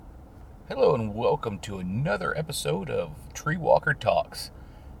Hello and welcome to another episode of Tree Walker Talks.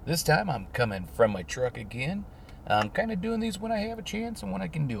 This time I'm coming from my truck again. I'm kind of doing these when I have a chance and when I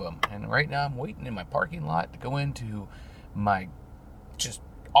can do them. And right now I'm waiting in my parking lot to go into my just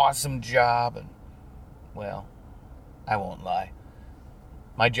awesome job. And, well, I won't lie.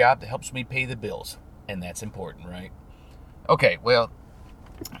 My job that helps me pay the bills. And that's important, right? Okay, well,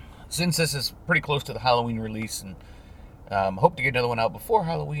 since this is pretty close to the Halloween release and hope to get another one out before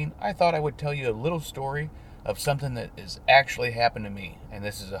Halloween, I thought I would tell you a little story of something that has actually happened to me. And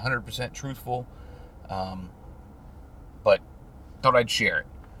this is 100% truthful, but thought I'd share it.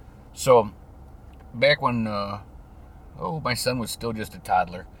 So, back when, my son was still just a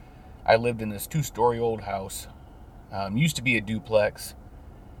toddler, I lived in this 2-story old house. Used to be a duplex,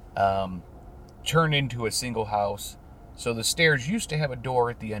 turned into a single house. So the stairs used to have a door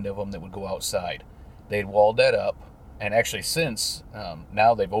at the end of them that would go outside. They'd walled that up. And actually since,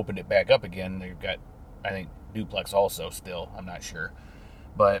 now they've opened it back up again. They've got, I think, duplex also still. I'm not sure.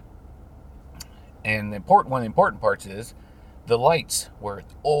 But, and one of the important parts is, the lights were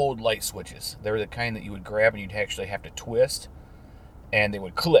old light switches. They were the kind that you would grab and you'd actually have to twist. And they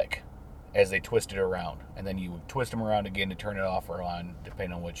would click as they twisted around. And then you would twist them around again to turn it off or on,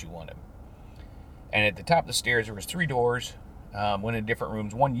 depending on what you wanted. And at the top of the stairs, there was 3 doors. Went in different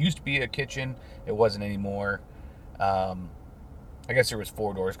rooms. One used to be a kitchen. It wasn't anymore. I guess there was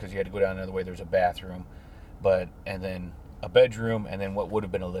 4 doors because you had to go down another way. There's a bathroom, and then a bedroom, and then what would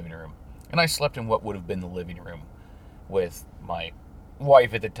have been a living room. And I slept in what would have been the living room with my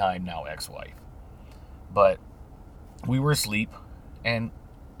wife at the time, now ex-wife. But we were asleep, and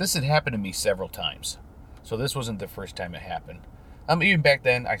this had happened to me several times. So this wasn't the first time it happened. Even back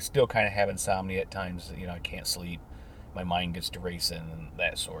then, I still kind of have insomnia at times. I can't sleep. My mind gets to racing and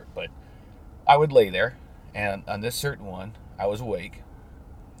that sort. But I would lay there. And on this certain one, I was awake,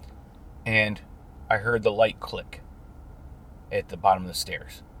 and I heard the light click at the bottom of the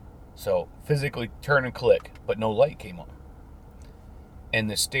stairs. So physically turn and click, but no light came on. And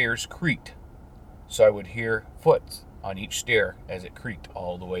the stairs creaked. So I would hear foot on each stair as it creaked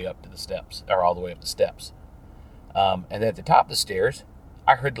all the way up to the steps, or all the way up the steps. And then at the top of the stairs,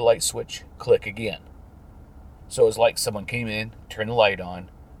 I heard the light switch click again. So it was like someone came in, turned the light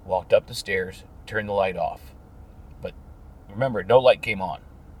on, walked up the stairs, turned the light off. But remember, no light came on.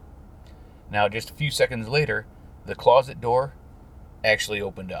 Now, just a few seconds later, the closet door actually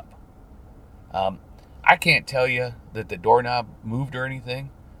opened up. I can't tell you that the doorknob moved or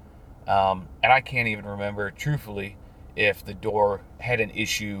anything. And I can't even remember, truthfully, if the door had an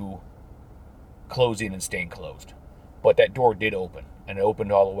issue closing and staying closed. But that door did open, and it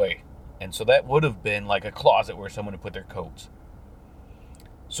opened all the way. And so that would have been like a closet where someone had put their coats.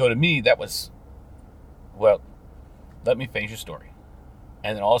 So to me, that was, well, let me finish the story.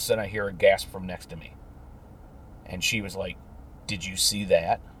 And then all of a sudden I hear a gasp from next to me. And she was like, "Did you see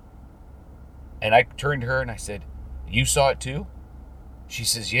that?" And I turned to her and I said, "You saw it too?" She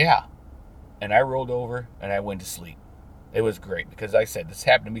says, "Yeah." And I rolled over and I went to sleep. It was great because I said, this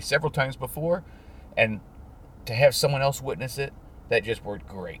happened to me several times before. And to have someone else witness it, that just worked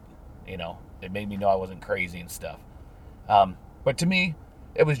great. It made me know I wasn't crazy and stuff. But to me,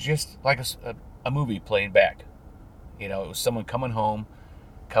 it was just like a movie playing back. It was someone coming home,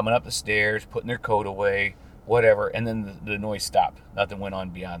 coming up the stairs, putting their coat away, whatever, and then the noise stopped. Nothing went on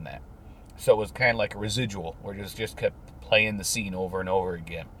beyond that. So it was kind of like a residual, where it just kept playing the scene over and over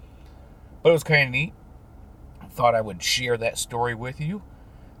again. But it was kind of neat. I thought I would share that story with you.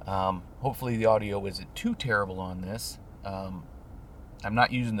 Hopefully the audio isn't too terrible on this. I'm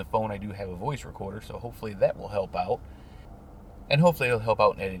not using the phone. I do have a voice recorder, so hopefully that will help out. And hopefully it'll help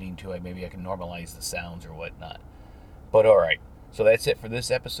out in editing too. Maybe I can normalize the sounds or whatnot. But alright, so that's it for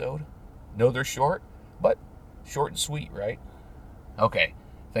this episode. No, they're short, but short and sweet, right? Okay,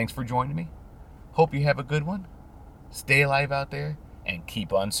 thanks for joining me. Hope you have a good one. Stay alive out there and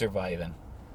keep on surviving.